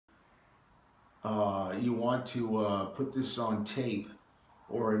you want to put this on tape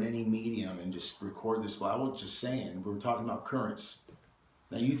or in any medium and just record this. Well, I was just saying, we were talking about currents.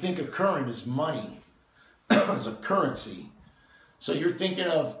 Now you think a current is money, as a currency. So you're thinking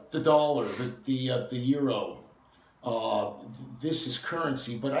of the dollar, the euro. This is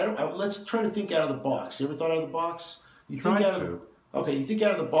currency, but let's try to think out of the box. You ever thought out of the box? You think out of okay. You think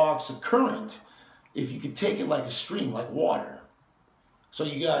out of the box. A current, if you could take it like a stream, like water. So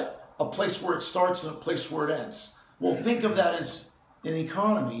you got a place where it starts and a place where it ends. Well, think of that as an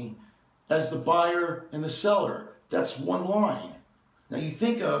economy, as the buyer and the seller. That's one line. Now you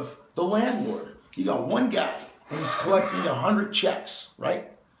think of the landlord. You got one guy and he's collecting 100 checks,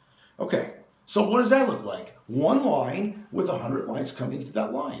 right? Okay, so what does that look like? One line with 100 lines coming into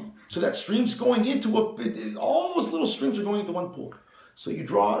that line. So that stream's going into all those little streams are going into one pool. So you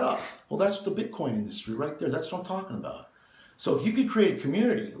draw it up. Well, that's the Bitcoin industry right there. That's what I'm talking about. So if you could create a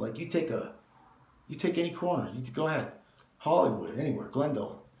community, like you take any corner, you could go ahead, Hollywood, anywhere,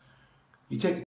 Glendale. You take